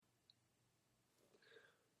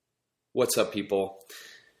What's up, people?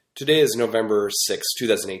 Today is November 6,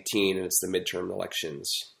 2018, and it's the midterm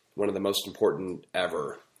elections, one of the most important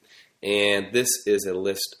ever. And this is a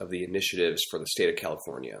list of the initiatives for the state of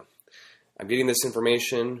California. I'm getting this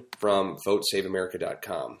information from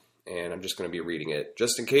votesaveamerica.com, and I'm just going to be reading it.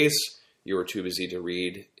 Just in case you were too busy to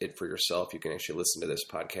read it for yourself, you can actually listen to this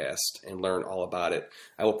podcast and learn all about it.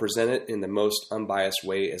 I will present it in the most unbiased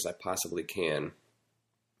way as I possibly can.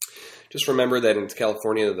 Just remember that in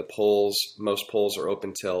California, most polls are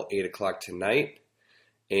open till 8 o'clock tonight,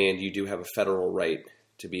 and you do have a federal right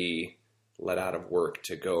to be let out of work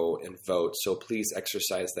to go and vote. So please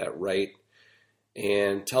exercise that right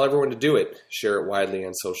and tell everyone to do it. Share it widely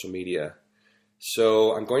on social media.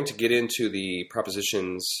 So I'm going to get into the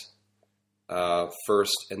propositions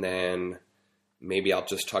first, and then maybe I'll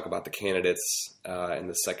just talk about the candidates in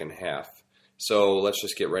the second half. So let's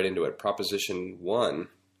just get right into it. Proposition 1.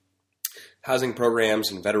 Housing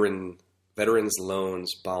programs and veterans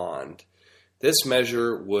loans bond. This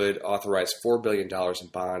measure would authorize $4 billion in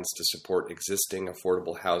bonds to support existing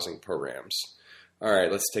affordable housing programs. All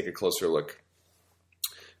right, let's take a closer look.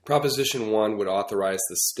 Proposition 1 would authorize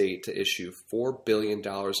the state to issue $4 billion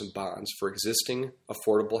in bonds for existing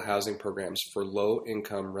affordable housing programs for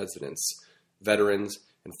low-income residents, veterans,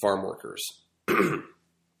 and farm workers.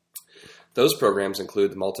 Those programs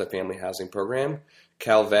include the Multifamily Housing Program,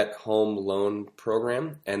 CalVet Home Loan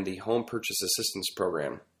Program, and the Home Purchase Assistance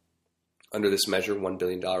Program. Under this measure, $1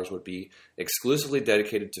 billion would be exclusively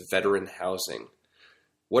dedicated to veteran housing.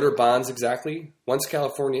 What are bonds exactly? Once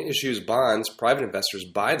California issues bonds, private investors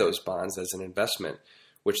buy those bonds as an investment,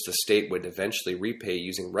 which the state would eventually repay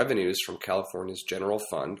using revenues from California's general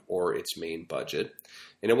fund or its main budget.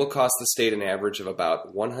 And it will cost the state an average of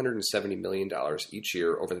about $170 million each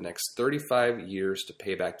year over the next 35 years to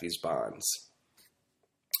pay back these bonds.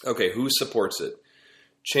 Okay, who supports it?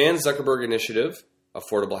 Chan Zuckerberg Initiative,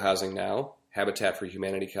 Affordable Housing Now, Habitat for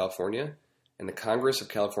Humanity California, and the Congress of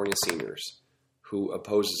California Seniors, who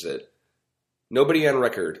opposes it. Nobody on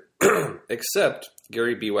record, except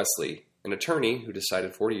Gary B. Wesley, an attorney who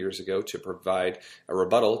decided 40 years ago to provide a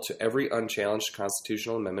rebuttal to every unchallenged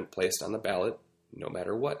constitutional amendment placed on the ballot, no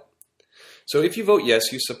matter what. So if you vote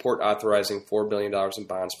yes, you support authorizing $4 billion in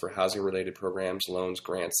bonds for housing-related programs, loans,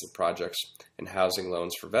 grants, and projects, and housing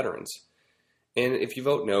loans for veterans. And if you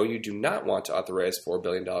vote no, you do not want to authorize $4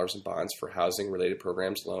 billion in bonds for housing-related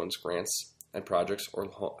programs, loans, grants, and projects,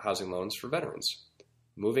 or housing loans for veterans.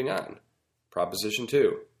 Moving on. Proposition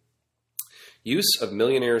 2. Use of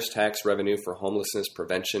millionaires' tax revenue for homelessness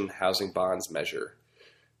prevention housing bonds measure.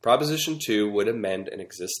 Proposition 2 would amend an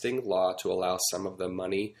existing law to allow some of the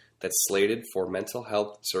money that's slated for mental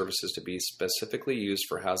health services to be specifically used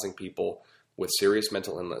for housing people with serious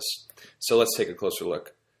mental illness. So let's take a closer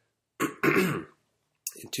look. In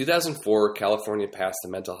 2004, California passed the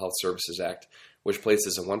Mental Health Services Act, which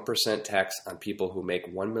places a 1% tax on people who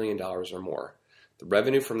make $1 million or more. The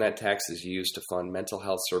revenue from that tax is used to fund mental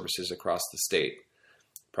health services across the state.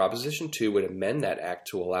 Proposition 2 would amend that act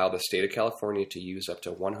to allow the state of California to use up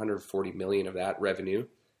to $140 million of that revenue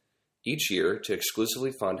each year to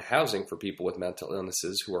exclusively fund housing for people with mental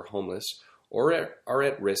illnesses who are homeless or are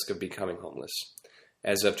at risk of becoming homeless.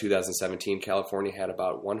 As of 2017, California had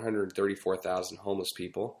about 134,000 homeless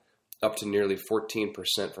people, up to nearly 14%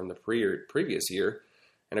 from the previous year,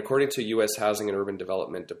 and according to U.S. Housing and Urban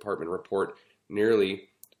Development Department report, nearly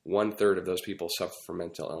one-third of those people suffer from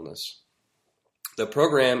mental illness. The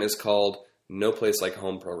program is called No Place Like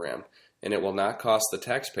Home program, and it will not cost the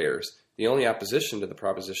taxpayers. The only opposition to the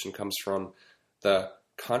proposition comes from the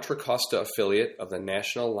Contra Costa affiliate of the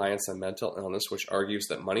National Alliance on Mental Illness, which argues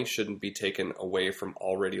that money shouldn't be taken away from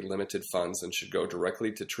already limited funds and should go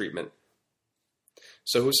directly to treatment.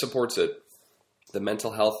 So who supports it? The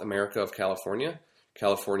Mental Health America of California,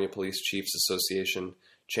 California Police Chiefs Association,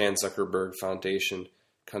 Chan Zuckerberg Foundation,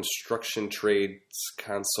 Construction Trades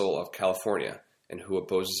Council of California. And who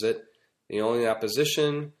opposes it? The only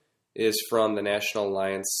opposition is from the National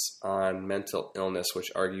Alliance on Mental Illness,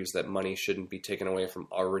 which argues that money shouldn't be taken away from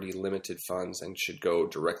already limited funds and should go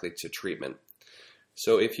directly to treatment.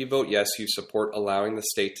 So if you vote yes, you support allowing the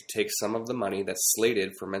state to take some of the money that's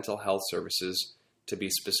slated for mental health services to be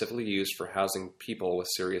specifically used for housing people with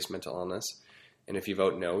serious mental illness. And if you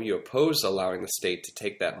vote no, you oppose allowing the state to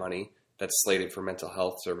take that money that's slated for mental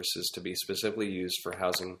health services to be specifically used for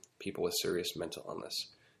housing people with serious mental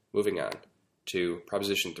illness. Moving on to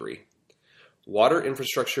Proposition 3. Water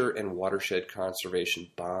Infrastructure and Watershed Conservation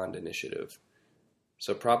Bond Initiative.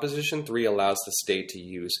 So Proposition 3 allows the state to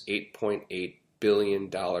use $8.8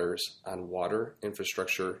 billion on water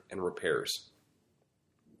infrastructure and repairs.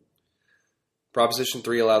 Proposition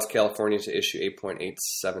 3 allows California to issue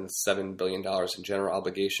 $8.877 billion in general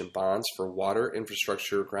obligation bonds for water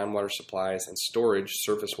infrastructure, groundwater supplies, and storage,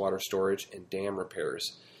 surface water storage, and dam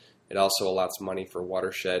repairs. It also allots money for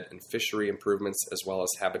watershed and fishery improvements as well as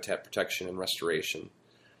habitat protection and restoration.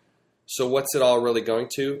 So what's it all really going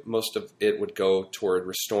to? Most of it would go toward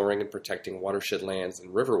restoring and protecting watershed lands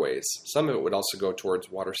and riverways. Some of it would also go towards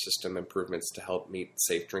water system improvements to help meet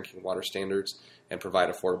safe drinking water standards and provide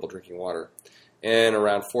affordable drinking water. And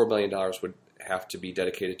around $4 billion would have to be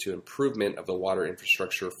dedicated to improvement of the water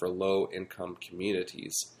infrastructure for low-income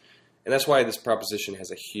communities. And that's why this proposition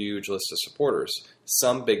has a huge list of supporters.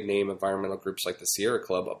 Some big-name environmental groups like the Sierra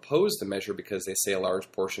Club oppose the measure because they say a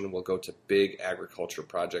large portion will go to big agriculture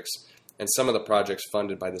projects, and some of the projects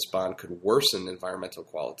funded by this bond could worsen environmental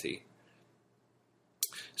quality.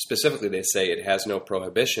 Specifically, they say it has no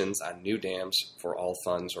prohibitions on new dams for all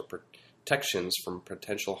funds or protections from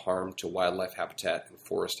potential harm to wildlife habitat and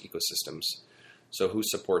forest ecosystems. So who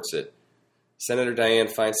supports it? Senator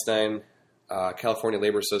Dianne Feinstein, California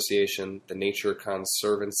Labor Association, the Nature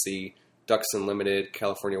Conservancy, Ducks Unlimited,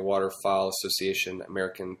 California Waterfowl Association,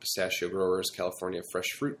 American Pistachio Growers, California Fresh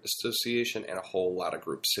Fruit Association, and a whole lot of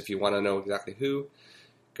groups. If you want to know exactly who,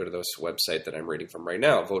 go to this website that I'm reading from right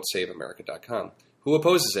now, votesaveamerica.com. Who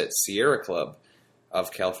opposes it? Sierra Club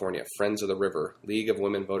of California, Friends of the River, League of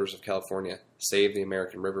Women Voters of California, Save the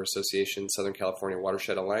American River Association, Southern California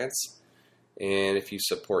Watershed Alliance. And if you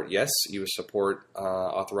support yes, you would support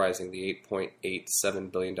authorizing the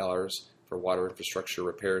 $8.87 billion for water infrastructure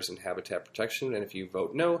repairs and habitat protection. And if you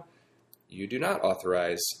vote no, you do not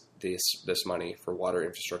authorize this money for water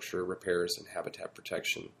infrastructure repairs and habitat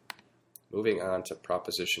protection. Moving on to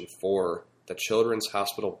Proposition 4, the Children's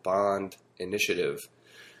Hospital Bond Initiative.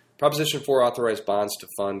 Proposition 4 authorized bonds to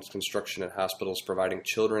fund construction at hospitals providing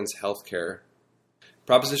children's health care.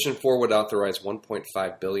 Proposition 4 would authorize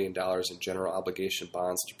 $1.5 billion in general obligation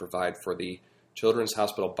bonds to provide for the Children's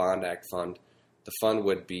Hospital Bond Act Fund. The fund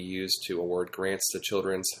would be used to award grants to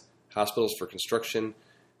children's hospitals for construction,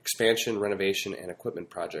 expansion, renovation, and equipment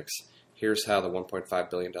projects. Here's how the $1.5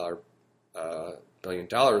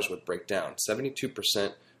 billion would break down.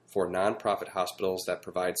 72% for nonprofit hospitals that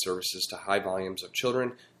provide services to high volumes of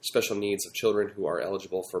children, special needs of children who are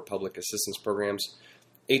eligible for public assistance programs.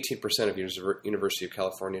 18% of University of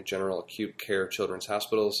California General Acute Care Children's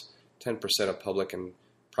Hospitals, 10% of public and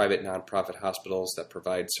private nonprofit hospitals that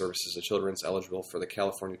provide services to children eligible for the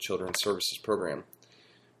California Children's Services Program.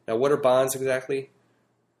 Now, what are bonds exactly?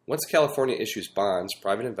 Once California issues bonds,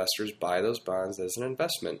 private investors buy those bonds as an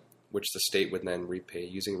investment, which the state would then repay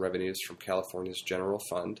using revenues from California's general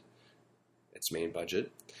fund, its main budget,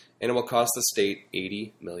 and it will cost the state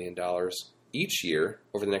 $80 million each year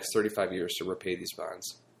over the next 35 years to repay these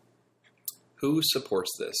bonds. Who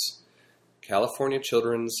supports this? California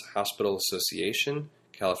Children's Hospital Association,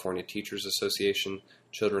 California Teachers Association,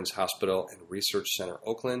 Children's Hospital and Research Center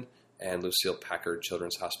Oakland, and Lucille Packard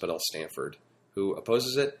Children's Hospital Stanford. Who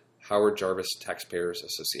opposes it? Howard Jarvis Taxpayers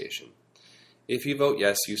Association. If you vote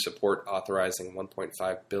yes, you support authorizing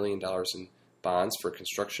 $1.5 billion in bonds for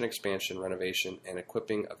construction, expansion, renovation, and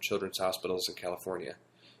equipping of children's hospitals in California.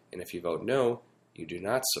 And if you vote no, you do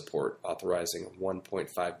not support authorizing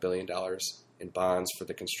 $1.5 billion in bonds for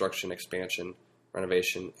the construction, expansion,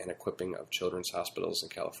 renovation, and equipping of children's hospitals in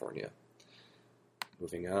California.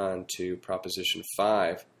 Moving on to Proposition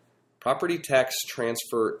 5, Property Tax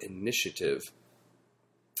Transfer Initiative.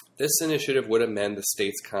 This initiative would amend the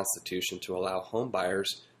state's constitution to allow home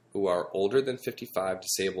buyers who are older than 55,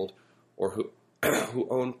 disabled, or who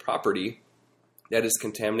own property that is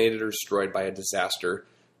contaminated or destroyed by a disaster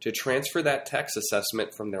to transfer that tax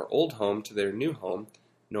assessment from their old home to their new home,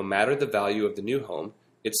 no matter the value of the new home,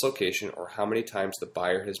 its location, or how many times the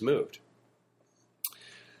buyer has moved.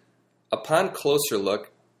 Upon closer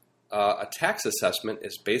look, a tax assessment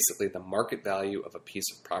is basically the market value of a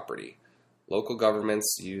piece of property. Local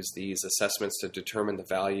governments use these assessments to determine the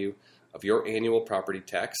value of your annual property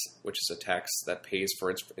tax, which is a tax that pays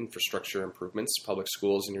for infrastructure improvements, public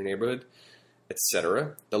schools in your neighborhood,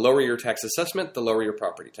 etc. The lower your tax assessment, the lower your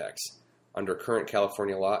property tax. Under current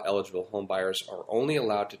California law, eligible home buyers are only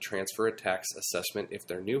allowed to transfer a tax assessment if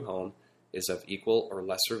their new home is of equal or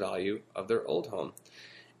lesser value of their old home.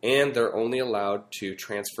 And they're only allowed to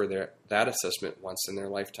transfer that assessment once in their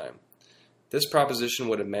lifetime. This proposition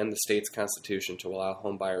would amend the state's constitution to allow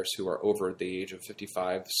home buyers who are over the age of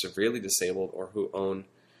 55, severely disabled, or who own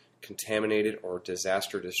contaminated or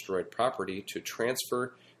disaster-destroyed property to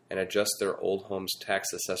transfer and adjust their old home's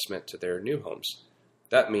tax assessment to their new homes.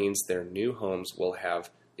 That means their new homes will have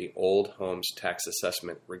the old home's tax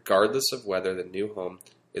assessment, regardless of whether the new home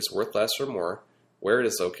is worth less or more, where it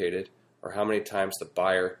is located, or how many times the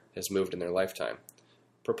buyer has moved in their lifetime.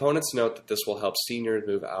 Proponents note that this will help seniors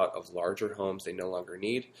move out of larger homes they no longer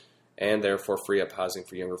need and therefore free up housing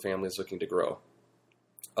for younger families looking to grow.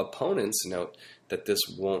 Opponents note that this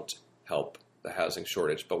won't help the housing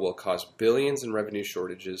shortage, but will cause billions in revenue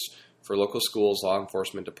shortages for local schools, law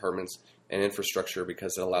enforcement departments, and infrastructure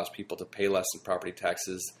because it allows people to pay less in property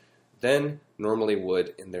taxes than normally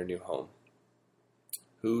would in their new home.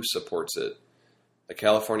 Who supports it? The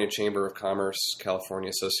California Chamber of Commerce, California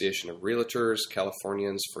Association of Realtors,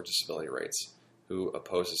 Californians for Disability Rights. Who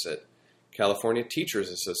opposes it? California Teachers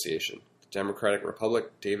Association, the Democratic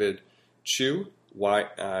Republic, David Chu,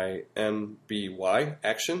 YIMBY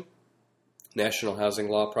Action, National Housing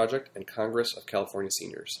Law Project, and Congress of California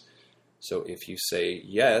Seniors. So if you say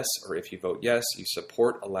yes, or if you vote yes, you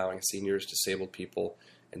support allowing seniors, disabled people,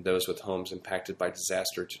 and those with homes impacted by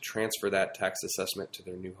disaster to transfer that tax assessment to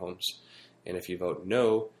their new homes. And if you vote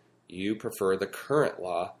no, you prefer the current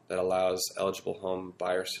law that allows eligible home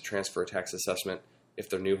buyers to transfer a tax assessment if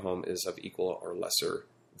their new home is of equal or lesser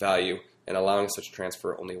value, and allowing such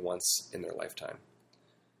transfer only once in their lifetime.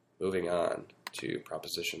 Moving on to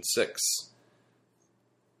Proposition 6.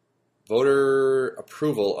 Voter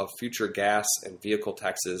approval of future gas and vehicle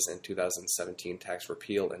taxes and 2017 tax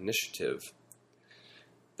repeal initiative.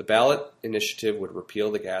 The ballot initiative would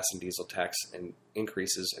repeal the gas and diesel tax and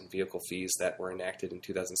increases in vehicle fees that were enacted in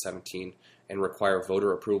 2017 and require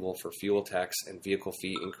voter approval for fuel tax and vehicle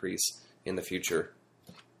fee increase in the future.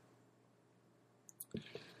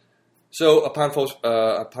 So,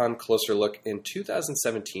 upon closer look, in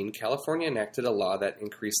 2017, California enacted a law that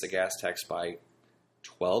increased the gas tax by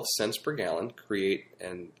 12 cents per gallon,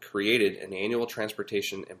 created an annual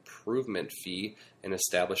transportation improvement fee, and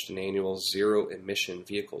established an annual zero-emission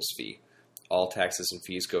vehicles fee. All taxes and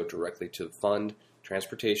fees go directly to fund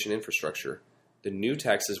transportation infrastructure. The new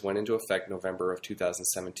taxes went into effect November of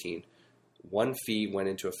 2017. One fee went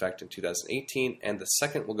into effect in 2018, and the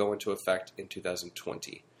second will go into effect in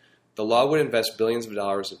 2020. The law would invest billions of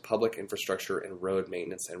dollars in public infrastructure and road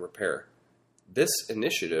maintenance and repair. This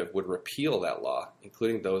initiative would repeal that law,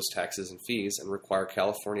 including those taxes and fees, and require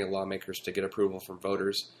California lawmakers to get approval from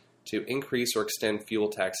voters to increase or extend fuel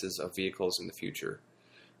taxes of vehicles in the future.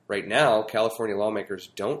 Right now, California lawmakers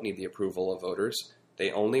don't need the approval of voters.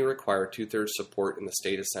 They only require 2/3 support in the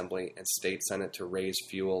state assembly and state senate to raise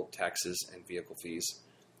fuel taxes and vehicle fees.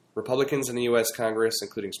 Republicans in the U.S. Congress,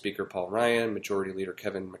 including Speaker Paul Ryan, Majority Leader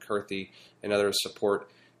Kevin McCarthy, and others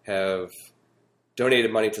have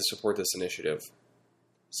donated money to support this initiative.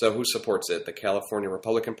 So who supports it? The California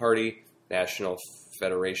Republican Party, National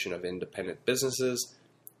Federation of Independent Businesses,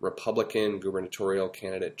 Republican gubernatorial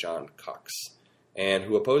candidate John Cox. And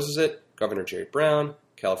who opposes it? Governor Jerry Brown,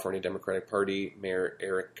 California Democratic Party, Mayor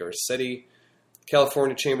Eric Garcetti,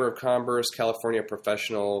 California Chamber of Commerce, California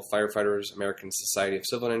Professional Firefighters, American Society of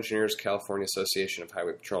Civil Engineers, California Association of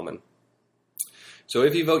Highway Patrolmen. So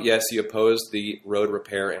if you vote yes, you oppose the Road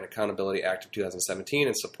Repair and Accountability Act of 2017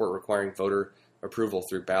 and support requiring voter approval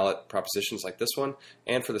through ballot propositions like this one,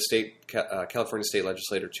 and for the California state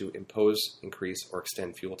legislature to impose, increase, or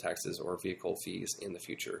extend fuel taxes or vehicle fees in the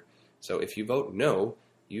future. So if you vote no,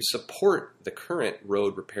 you support the current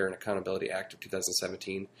Road Repair and Accountability Act of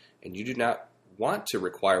 2017, and you do not want to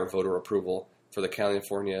require voter approval for the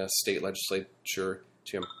California state legislature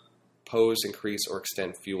to impose, increase, or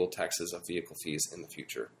extend fuel taxes of vehicle fees in the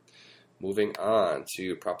future. Moving on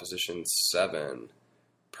to Proposition 7,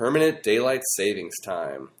 Permanent Daylight Savings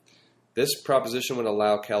Time. This proposition would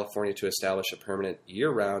allow California to establish a permanent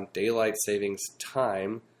year-round daylight savings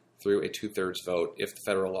time through a 2/3 vote if the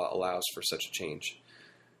federal law allows for such a change.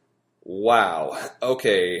 Wow.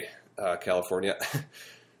 Okay, California.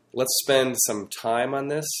 Let's spend some time on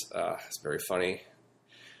this. It's very funny.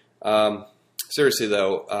 Seriously,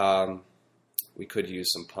 though, we could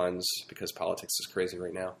use some puns because politics is crazy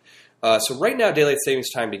right now. So right now, daylight savings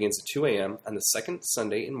time begins at 2 a.m. on the second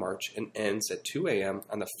Sunday in March and ends at 2 a.m.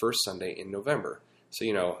 on the first Sunday in November. So,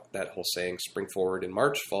 you know, that whole saying, spring forward in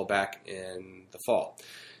March, fall back in the fall.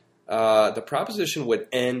 The proposition would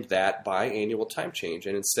end that biannual time change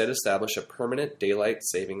and instead establish a permanent daylight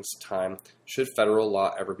savings time should federal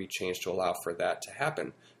law ever be changed to allow for that to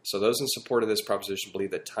happen. So those in support of this proposition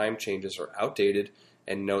believe that time changes are outdated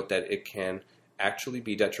and note that it can actually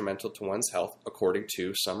be detrimental to one's health, according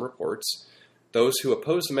to some reports. Those who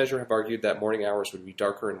oppose the measure have argued that morning hours would be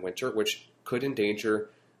darker in winter, which could endanger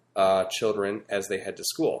children as they head to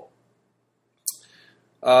school.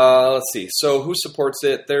 Let's see. So who supports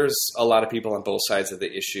it? There's a lot of people on both sides of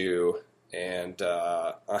the issue, and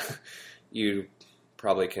you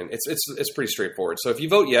probably can. It's pretty straightforward. So if you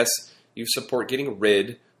vote yes, you support getting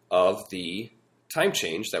rid of the time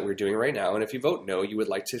change that we're doing right now. And if you vote no, you would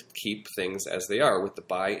like to keep things as they are with the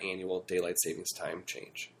biannual daylight savings time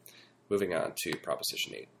change. Moving on to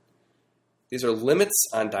Proposition 8. These are limits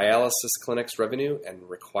on dialysis clinics' revenue and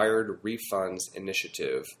required refunds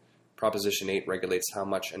initiative. Proposition 8 regulates how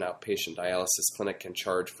much an outpatient dialysis clinic can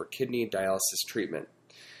charge for kidney dialysis treatment.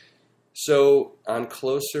 So, on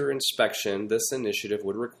closer inspection, this initiative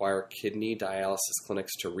would require kidney dialysis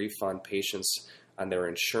clinics to refund patients on their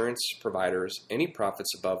insurance providers any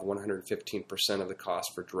profits above 115% of the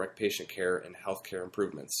cost for direct patient care and healthcare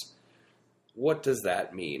improvements. What does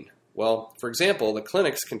that mean? Well, for example, the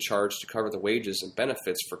clinics can charge to cover the wages and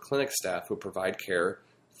benefits for clinic staff who provide care,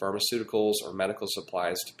 pharmaceuticals, or medical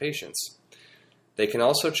supplies to patients. They can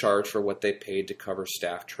also charge for what they paid to cover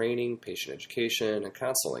staff training, patient education, and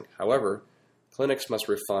counseling. However, clinics must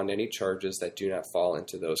refund any charges that do not fall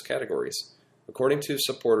into those categories. According to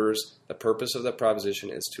supporters, the purpose of the proposition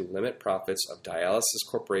is to limit profits of dialysis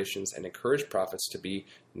corporations and encourage profits to be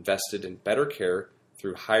invested in better care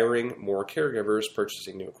through hiring more caregivers,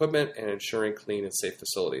 purchasing new equipment, and ensuring clean and safe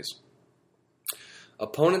facilities.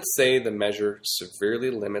 Opponents say the measure severely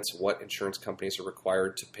limits what insurance companies are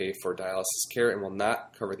required to pay for dialysis care and will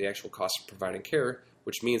not cover the actual cost of providing care,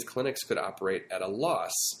 which means clinics could operate at a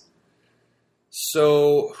loss.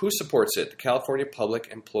 So, who supports it? The California Public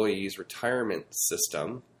Employees Retirement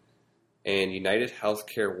System and United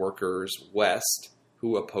Healthcare Workers West.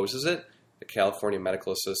 Who opposes it? The California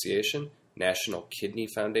Medical Association, National Kidney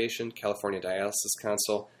Foundation, California Dialysis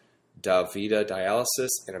Council, DaVita Dialysis,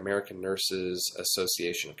 and American Nurses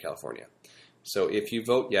Association of California. So if you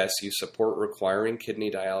vote yes, you support requiring kidney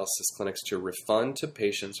dialysis clinics to refund to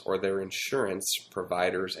patients or their insurance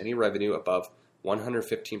providers any revenue above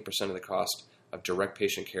 115% of the cost of direct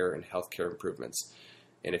patient care and healthcare improvements.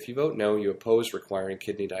 And if you vote no, you oppose requiring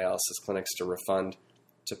kidney dialysis clinics to refund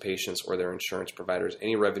to patients or their insurance providers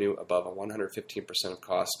any revenue above 115% of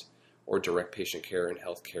cost or direct patient care and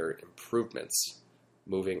healthcare improvements.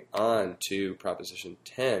 Moving on to Proposition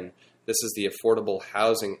 10, this is the Affordable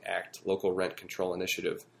Housing Act Local Rent Control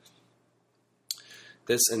Initiative.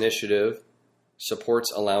 This initiative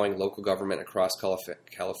supports allowing local government across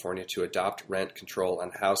California to adopt rent control on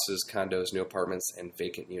houses, condos, new apartments, and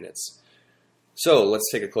vacant units. So let's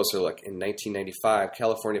take a closer look. In 1995,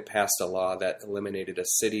 California passed a law that eliminated a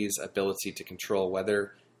city's ability to control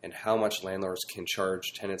whether and how much landlords can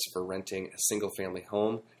charge tenants for renting a single-family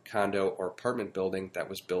home, condo, or apartment building that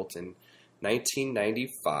was built in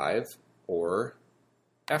 1995 or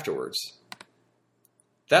afterwards.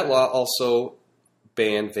 That law also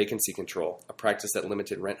banned vacancy control, a practice that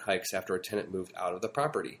limited rent hikes after a tenant moved out of the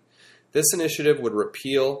property. This initiative would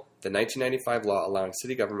repeal the 1995 law allowing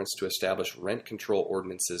city governments to establish rent control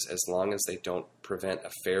ordinances as long as they don't prevent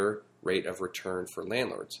a fair rate of return for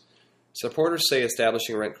landlords. Supporters say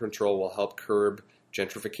establishing rent control will help curb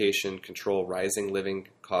gentrification, control rising living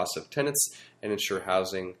costs of tenants, and ensure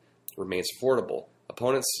housing remains affordable.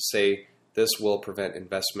 Opponents say this will prevent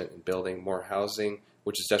investment in building more housing,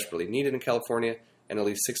 which is desperately needed in California, and at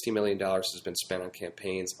least $60 million has been spent on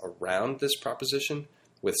campaigns around this proposition,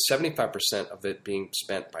 with 75% of it being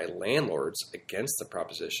spent by landlords against the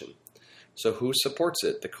proposition. So who supports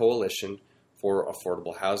it? The Coalition for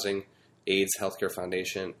Affordable Housing, AIDS Healthcare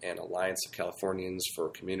Foundation, and Alliance of Californians for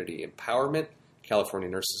Community Empowerment, California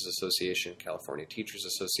Nurses Association, California Teachers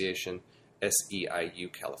Association,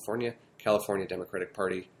 SEIU California, California Democratic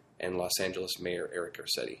Party, and Los Angeles Mayor Eric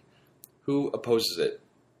Garcetti. Who opposes it?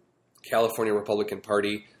 California Republican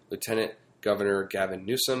Party, Lieutenant Governor Gavin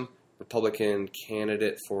Newsom, Republican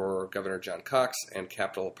candidate for Governor John Cox, and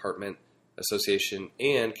Capital Apartment Association,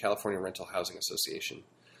 and California Rental Housing Association.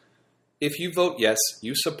 If you vote yes,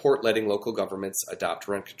 you support letting local governments adopt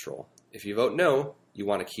rent control. If you vote no, you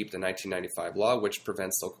want to keep the 1995 law, which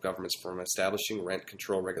prevents local governments from establishing rent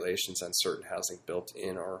control regulations on certain housing built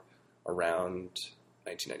in or around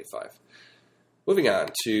 1995. Moving on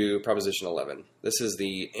to Proposition 11. This is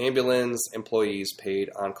the Ambulance Employees Paid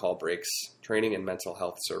On-Call Breaks Training and Mental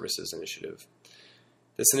Health Services Initiative.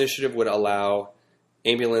 This initiative would allow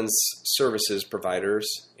ambulance service providers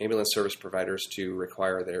to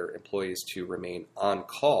require their employees to remain on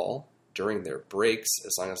call during their breaks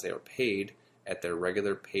as long as they are paid at their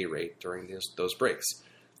regular pay rate during those breaks.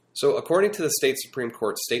 So according to the state Supreme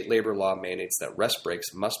Court, state labor law mandates that rest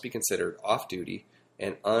breaks must be considered off-duty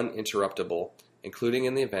and uninterruptible, including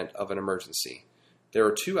in the event of an emergency. There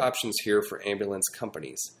are two options here for ambulance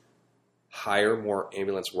companies. Hire more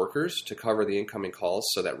ambulance workers to cover the incoming calls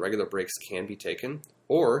so that regular breaks can be taken,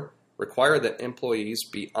 or require that employees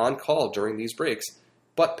be on call during these breaks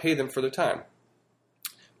but pay them for their time.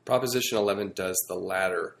 Proposition 11 does the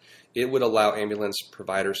latter. It would allow ambulance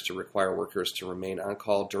providers to require workers to remain on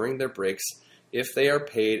call during their breaks if they are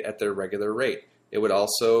paid at their regular rate. It would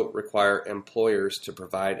also require employers to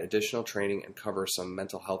provide additional training and cover some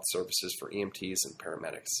mental health services for EMTs and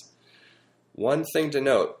paramedics. One thing to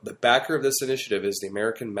note, the backer of this initiative is the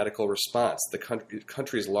American Medical Response, the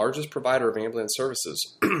country's largest provider of ambulance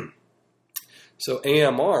services. So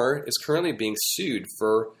AMR is currently being sued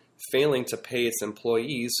for failing to pay its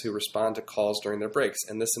employees who respond to calls during their breaks,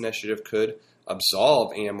 and this initiative could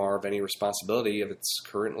absolve AMR of any responsibility of its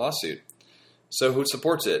current lawsuit. So who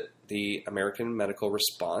supports it? The American Medical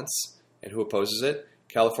Response. And who opposes it?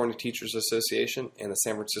 California Teachers Association and the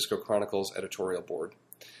San Francisco Chronicle's editorial board.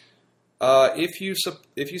 If you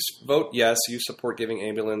vote yes, you support giving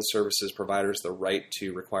ambulance services providers the right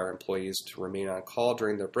to require employees to remain on call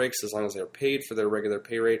during their breaks as long as they are paid for their regular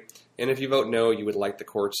pay rate. And if you vote no, you would like the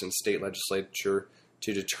courts and state legislature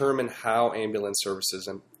to determine how ambulance services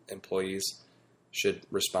employees should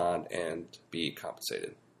respond and be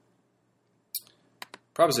compensated.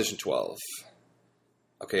 Proposition 12.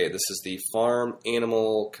 Okay, this is the Farm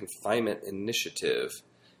Animal Confinement Initiative.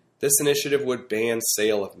 This initiative would ban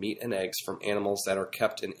sale of meat and eggs from animals that are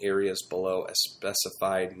kept in areas below a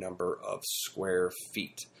specified number of square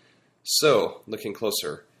feet. So, looking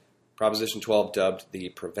closer, Proposition 12, dubbed the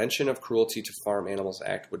Prevention of Cruelty to Farm Animals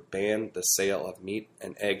Act, would ban the sale of meat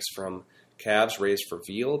and eggs from calves raised for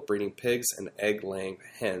veal, breeding pigs, and egg-laying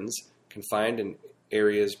hens confined in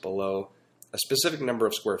areas below a specific number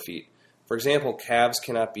of square feet. For example, calves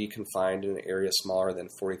cannot be confined in an area smaller than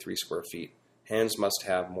 43 square feet. Hens must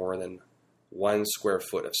have more than 1 square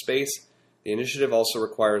foot of space. The initiative also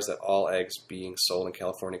requires that all eggs being sold in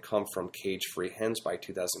California come from cage-free hens by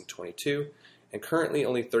 2022, and currently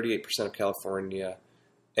only 38% of California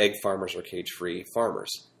egg farmers are cage-free farmers.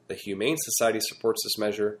 The Humane Society supports this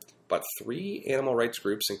measure, but 3 animal rights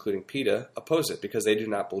groups, including PETA, oppose it because they do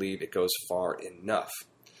not believe it goes far enough.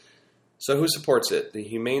 So who supports it? The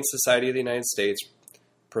Humane Society of the United States,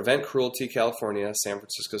 Prevent Cruelty California, San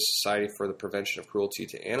Francisco Society for the Prevention of Cruelty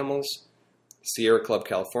to Animals, Sierra Club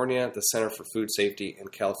California, the Center for Food Safety,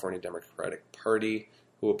 and California Democratic Party.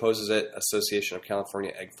 Who opposes it? Association of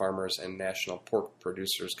California Egg Farmers and National Pork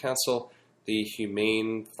Producers Council, the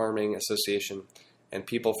Humane Farming Association, and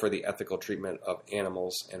People for the Ethical Treatment of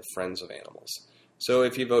Animals and Friends of Animals. So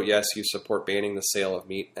if you vote yes, you support banning the sale of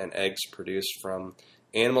meat and eggs produced from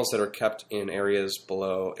animals that are kept in areas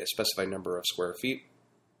below a specified number of square feet.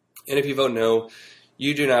 And if you vote no,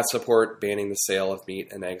 you do not support banning the sale of meat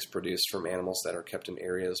and eggs produced from animals that are kept in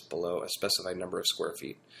areas below a specified number of square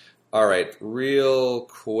feet. All right, real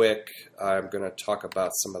quick, I'm going to talk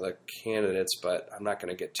about some of the candidates, but I'm not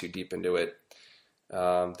going to get too deep into it.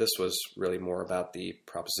 This was really more about the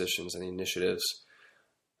propositions and the initiatives.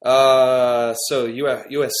 So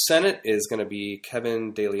U.S. Senate is going to be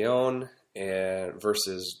Kevin De Leon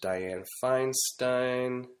versus Dianne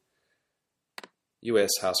Feinstein.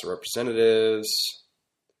 U.S. House of Representatives,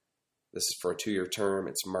 this is for a 2-year term.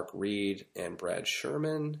 It's Mark Reed and Brad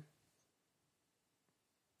Sherman.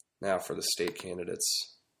 Now for the state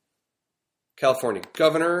candidates. California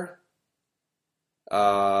Governor,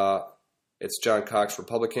 it's John Cox,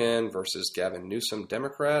 Republican, versus Gavin Newsom,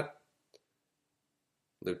 Democrat.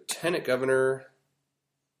 Lieutenant Governor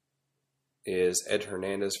is Ed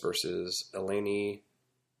Hernandez versus Eleni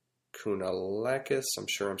Kounalakis. I'm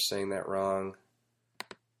sure I'm saying that wrong.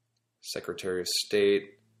 Secretary of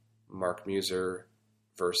State, Mark Muser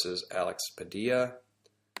versus Alex Padilla.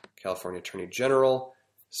 California Attorney General,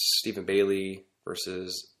 Stephen Bailey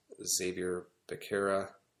versus Xavier Becerra.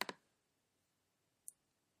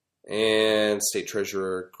 And State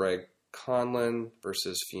Treasurer Greg Conlon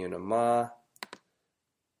versus Fiona Ma.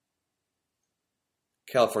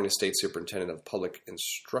 California State Superintendent of Public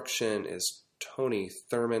Instruction is Tony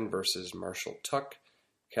Thurman versus Marshall Tuck.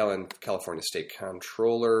 California State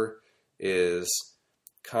Comptroller is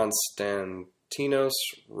Konstantinos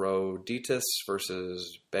Roditis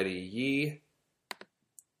versus Betty Yee.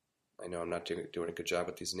 I know I'm not doing a good job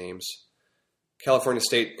with these names. California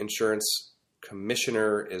State Insurance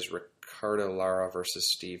Commissioner is Ricardo Lara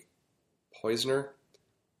versus Steve Poizner.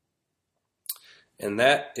 And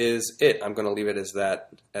that is it. I'm going to leave it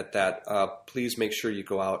at that. Please make sure you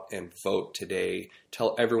go out and vote today.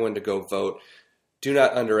 Tell everyone to go vote. Do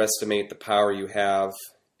not underestimate the power you have.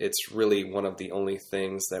 It's really one of the only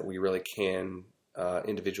things that we really can,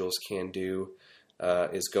 individuals can do,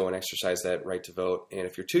 is go and exercise that right to vote. And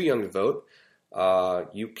if you're too young to vote,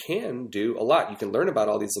 you can do a lot. You can learn about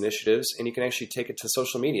all these initiatives, and you can actually take it to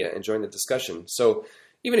social media and join the discussion. So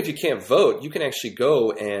even if you can't vote, you can actually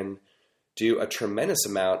go and do a tremendous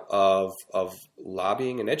amount of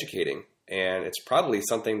lobbying and educating. And it's probably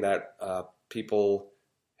something that people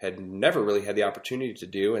had never really had the opportunity to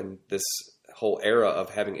do. And this whole era of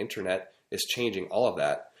having internet is changing all of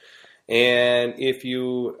that. And if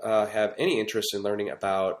you have any interest in learning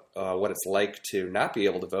about what it's like to not be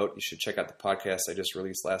able to vote, you should check out the podcast I just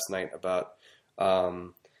released last night about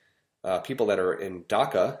people that are in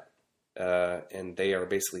DACA, and they are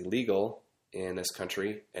basically legal in this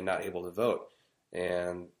country and not able to vote.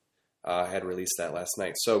 And I had released that last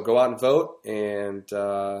night. So go out and vote, and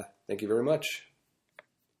thank you very much.